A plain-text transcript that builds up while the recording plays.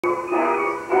Hey,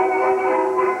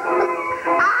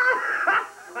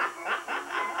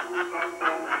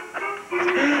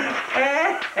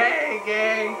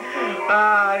 gang.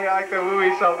 I like the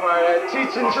movie so far. That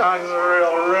Cheech and Chong's a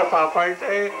real rip-off, aren't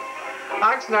they?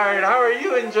 Oxnard, how are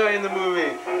you enjoying the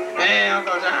movie? Hey,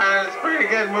 Uncle John, it's a pretty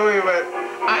good movie, but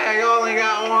I only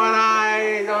got one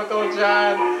eye, Uncle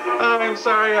John. I'm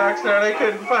sorry, Oxnard, I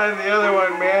couldn't find the other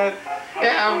one, man.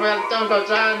 Yeah, but Uncle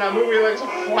John, the movie looks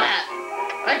flat.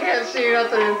 I can't see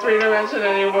nothing in 3D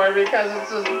anymore because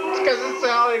it's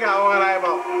only got one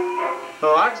eyeball.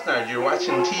 Oh, Oxnard, you're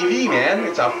watching TV, man.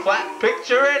 It's a flat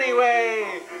picture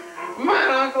anyway.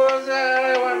 My Uncle John,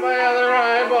 I want my other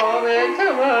eyeball, man.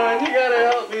 Come on, you gotta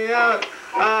help me out.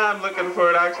 I'm looking for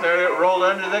it, Oxnard. It rolled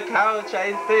under the couch,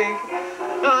 I think.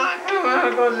 Come on,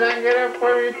 Uncle John, get it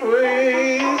for me,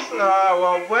 please.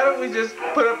 Well, why don't we just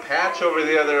put a patch over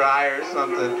the other eye or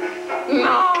something?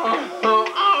 No!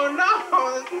 Oh, no!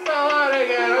 It fell out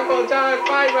again. Uncle John,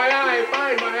 find my eye,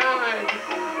 find my eye.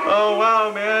 Oh,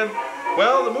 wow, man.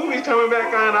 Well, the movie's coming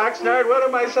back on, Oxnard. What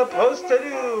am I supposed to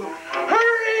do?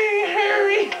 Hurry!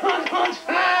 Hurry! Uncle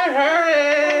John,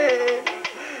 hurry!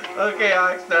 Okay,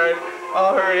 Oxnard.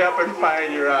 I'll hurry up and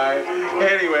find your eye.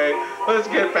 Anyway, let's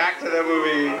get back to the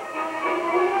movie.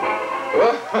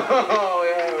 Whoa!